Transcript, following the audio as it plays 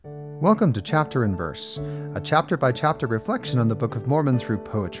Welcome to Chapter and Verse, a chapter-by-chapter reflection on the Book of Mormon through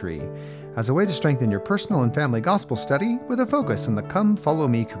poetry, as a way to strengthen your personal and family gospel study with a focus on the Come Follow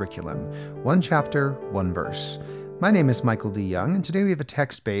Me curriculum. One chapter, one verse. My name is Michael D. Young, and today we have a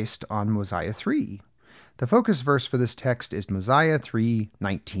text based on Mosiah 3. The focus verse for this text is Mosiah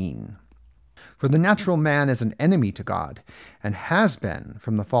 3:19. For the natural man is an enemy to God, and has been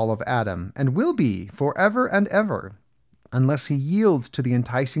from the fall of Adam, and will be forever and ever, unless he yields to the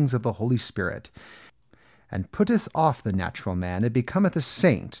enticings of the Holy Spirit, and putteth off the natural man, and becometh a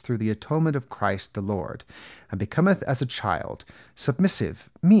saint through the atonement of Christ the Lord, and becometh as a child, submissive,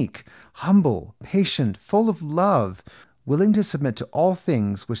 meek, humble, patient, full of love, willing to submit to all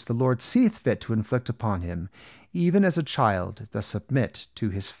things which the Lord seeth fit to inflict upon him, even as a child doth submit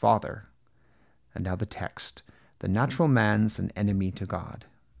to his father. And now the text. The natural man's an enemy to God.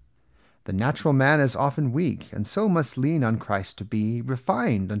 The natural man is often weak, and so must lean on Christ to be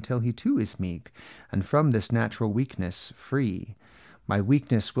refined until he too is meek, and from this natural weakness free. My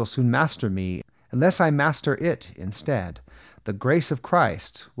weakness will soon master me, unless I master it instead. The grace of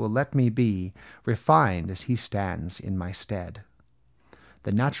Christ will let me be refined as he stands in my stead.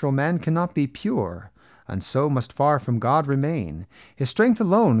 The natural man cannot be pure, and so must far from God remain. His strength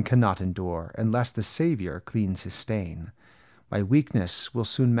alone cannot endure, unless the Savior cleans his stain. My weakness will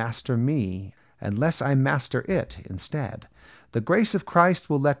soon master me, unless I master it instead. The grace of Christ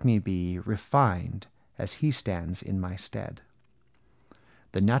will let me be refined as he stands in my stead.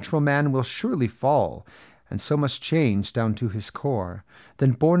 The natural man will surely fall, and so must change down to his core.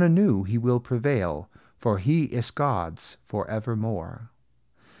 Then born anew he will prevail, for he is God's forevermore.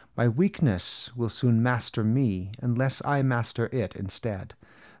 My weakness will soon master me, unless I master it instead.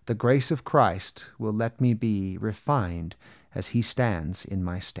 The grace of Christ will let me be refined as he stands in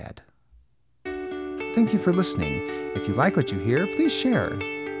my stead. Thank you for listening. If you like what you hear, please share.